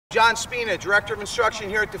John Spina, Director of Instruction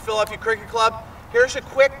here at the Philadelphia Cricket Club. Here's a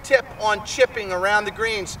quick tip on chipping around the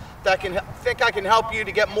greens that I can help you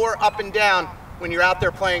to get more up and down when you're out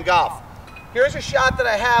there playing golf. Here's a shot that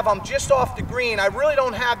I have. I'm just off the green. I really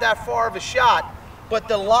don't have that far of a shot, but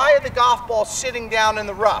the lie of the golf ball is sitting down in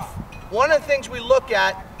the rough. One of the things we look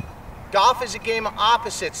at, golf is a game of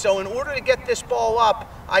opposites, so in order to get this ball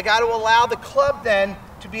up, I got to allow the club then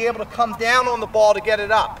to be able to come down on the ball to get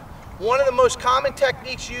it up. One of the most common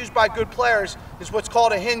techniques used by good players is what's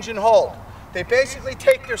called a hinge and hold. They basically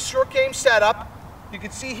take their short game setup. You can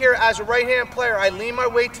see here as a right-hand player, I lean my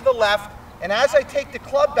weight to the left, and as I take the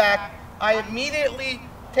club back, I immediately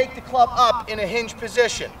take the club up in a hinge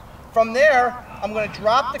position. From there, I'm going to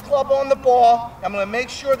drop the club on the ball. I'm going to make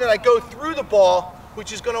sure that I go through the ball,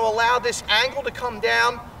 which is going to allow this angle to come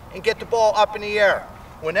down and get the ball up in the air.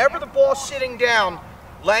 Whenever the ball's sitting down,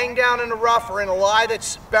 laying down in the rough or in a lie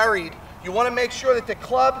that's buried, you want to make sure that the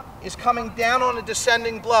club is coming down on a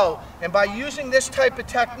descending blow. And by using this type of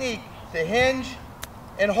technique, the hinge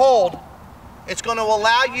and hold, it's going to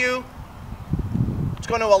allow you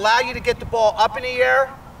to get the ball up in the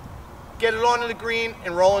air, get it onto the green,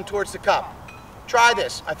 and rolling towards the cup. Try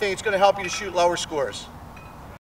this. I think it's going to help you to shoot lower scores.